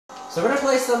So we're gonna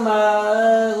play some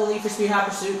little Need for Speed Hot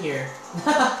Pursuit here.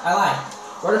 I lied.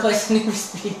 We're gonna play some Need for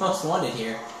Speed Most Wanted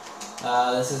here.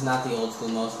 This is not the old school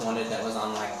Most Wanted that was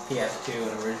on like PS2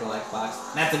 and original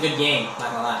Xbox. That's a good game,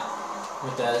 not gonna lie.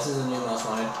 But this is a new Most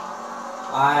Wanted.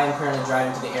 I'm currently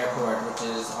driving to the airport, which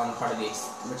is part of the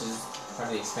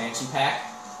expansion pack.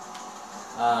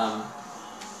 I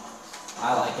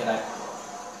like it.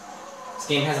 This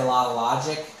game has a lot of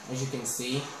logic, as you can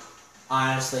see.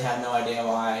 I honestly have no idea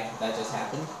why that just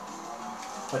happened.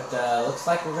 But looks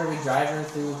like we're going to be driving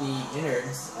through the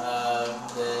innards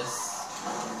of this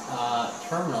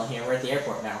terminal here. We're at the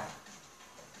airport now.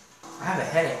 I have a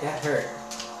headache. That hurt.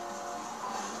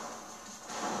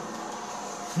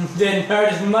 Didn't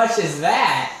hurt as much as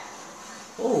that.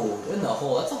 Oh, in the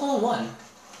hole. That's a hole in one.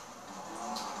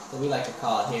 So we like to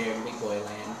call it here in Big Boy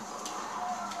Land.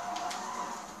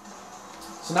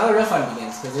 So now the real fun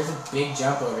begins, because there's a big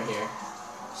jump over here.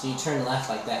 So you turn left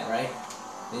like that, right?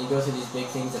 Then you go through these big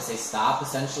things that say stop,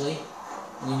 essentially.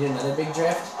 And you do another big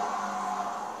drift.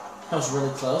 That was really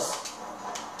close.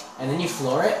 And then you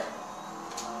floor it,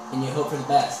 and you hope for the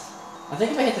best. I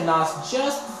think if I hit the NOS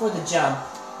just before the jump,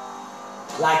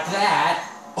 like that,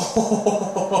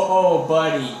 oh,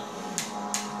 buddy.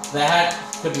 That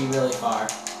could be really far.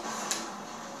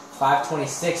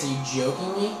 526, are you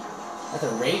joking me? That's a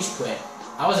rage quit.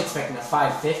 I was expecting a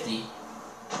 550.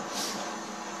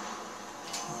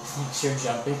 Thanks, you're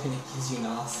jumping and it gives you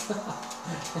NOS.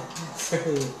 It's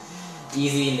really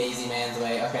easy, lazy man's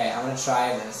way. Okay, I'm gonna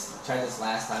try this. I tried this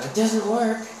last time. It doesn't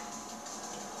work.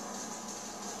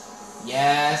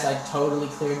 Yes, I totally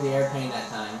cleared the airplane that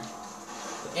time.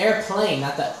 The airplane,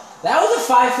 not the... That was a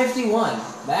 551.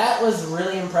 That was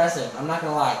really impressive. I'm not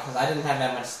gonna lie, because I didn't have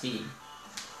that much speed.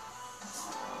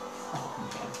 Oh,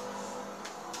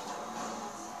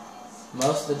 man.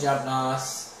 Most of the jump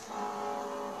NOS.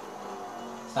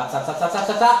 Stop, stop, stop, stop, stop,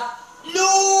 stop, stop! No!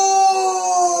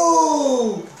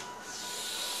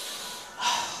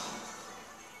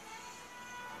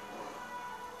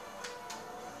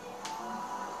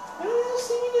 I don't know,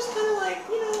 see me just kind of like,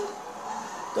 you know,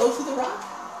 go through the rock.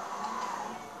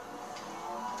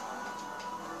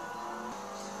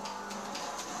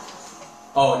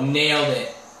 Oh, nailed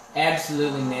it.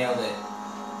 Absolutely nailed it.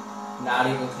 Not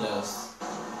even close.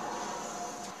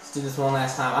 Let's do this one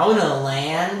last time. I want to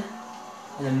land,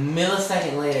 and a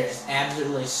millisecond later, just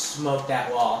absolutely smoke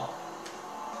that wall.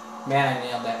 Man, I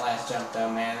nailed that last jump, though,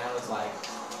 man. That was like...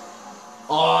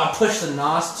 Oh, I pushed the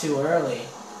NOS too early.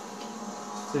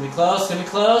 It's gonna be close, it's gonna be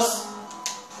close.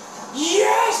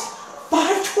 Yes!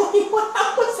 521!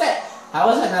 How was that? How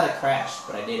was that not a crash?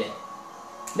 But I did it.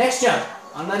 Next jump.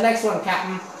 On the next one,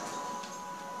 Captain.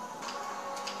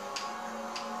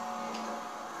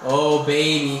 Oh,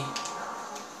 baby.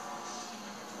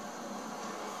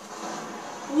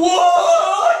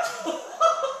 What?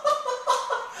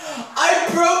 I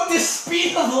broke the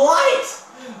speed of light!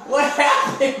 What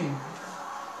happened?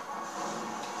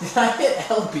 Did I hit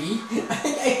LB? I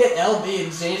think I hit LB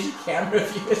and changed the camera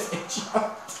view as I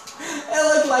jumped. It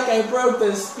looked like I broke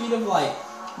the speed of light.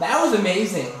 That was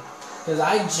amazing. Because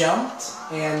I jumped,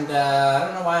 and I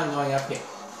don't know why I'm going up here.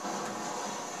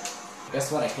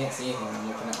 Guess what? I can't see anything when I'm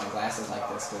looking at my glasses like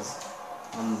this, because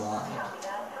I'm blind.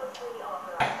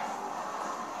 Right.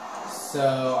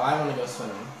 So, I want to go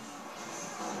swimming.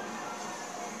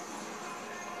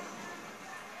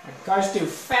 My car's too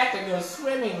fat to go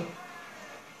swimming.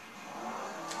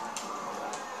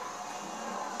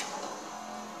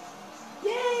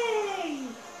 Yay!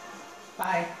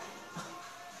 Bye.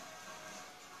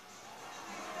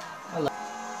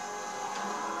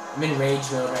 I'm in rage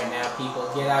mode right now, people.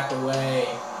 Get out the way.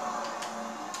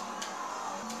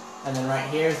 And then right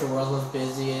here is the world's most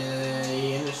busy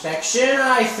intersection.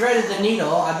 I threaded the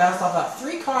needle. I bounced off about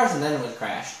 3 cars and then it would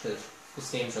crash, because this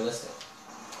game's realistic.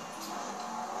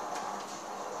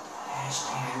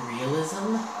 Hashtag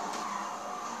realism.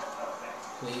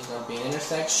 Please don't be an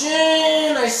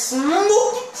intersection. I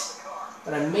smoked it!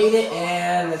 But I made it,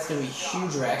 and it's going to be a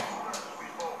huge wreck.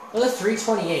 Look at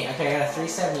 328. Okay, I got a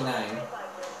 379.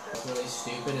 What's really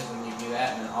stupid is when you do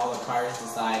that and then all the cars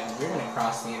decide we're going to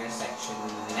cross the intersection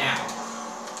now.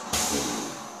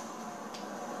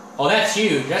 Oh, that's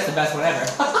huge. That's the best one ever.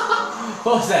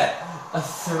 What was that? A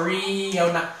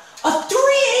 309. A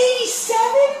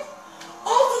 387?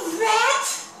 All of that?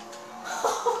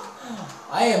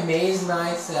 I amaze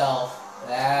myself.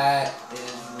 That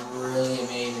is really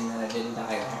amazing that I didn't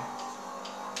die there.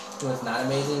 You know what's not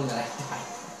amazing? That I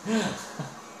died.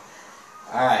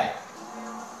 Alright.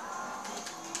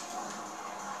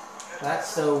 That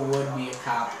so would be a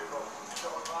cop.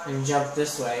 And jump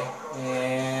this way.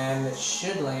 And it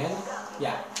should land.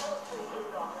 Yeah.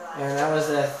 And that was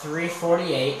a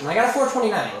 348. And I got a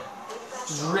 429,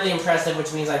 which is really impressive,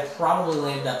 which means I probably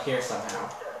landed up here somehow.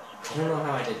 I don't know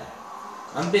how I did that.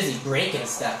 I'm busy breaking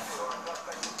stuff.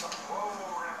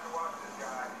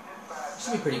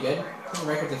 Should be pretty good. The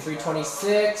record's a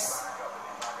 326.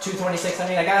 226, I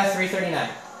mean, I got a 339.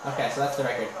 Okay, so that's the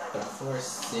record. But a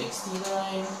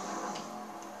 469?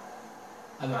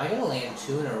 Am I going to land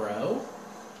 2 in a row?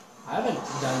 I haven't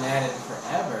done that in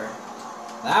forever.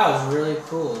 That was really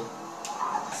cool.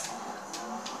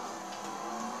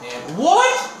 And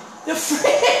what? The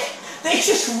frick? They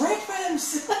just wrecked by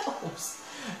themselves.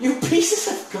 You pieces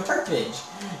of garbage.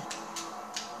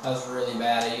 That was really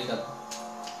bad. I used up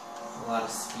a lot of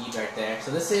speed right there.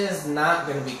 So this is not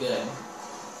going to be good.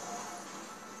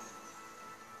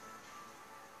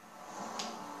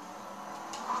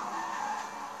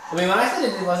 I mean, when I said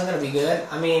it wasn't going to be good,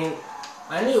 I mean,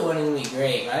 I knew it wasn't going to be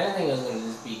great, but I didn't think it was going to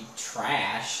just be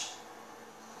trash.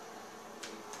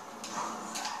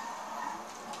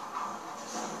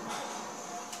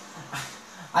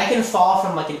 I can fall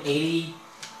from like an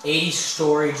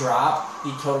 80-story drop,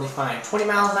 be totally fine. 20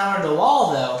 miles an hour into the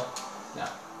wall, though, no.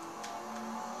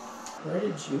 Where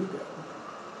did you go?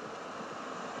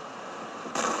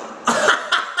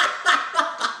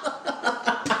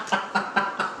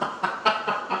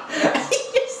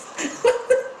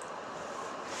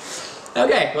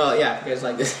 Okay, well, yeah, if you guys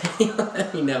like this video,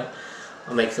 let me know.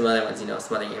 I'll make some other ones, you know,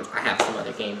 some other games. I have some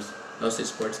other games, mostly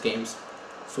sports games.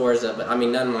 Forza, but I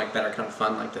mean, none like that are kind of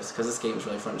fun like this, because this game is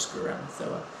really fun to screw around with. So,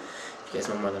 if you guys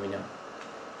want more, let me know.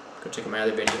 Go check out my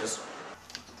other videos.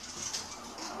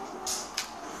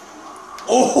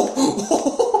 Oh!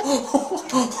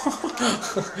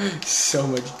 So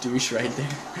much douche right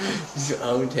there. Just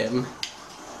owned him.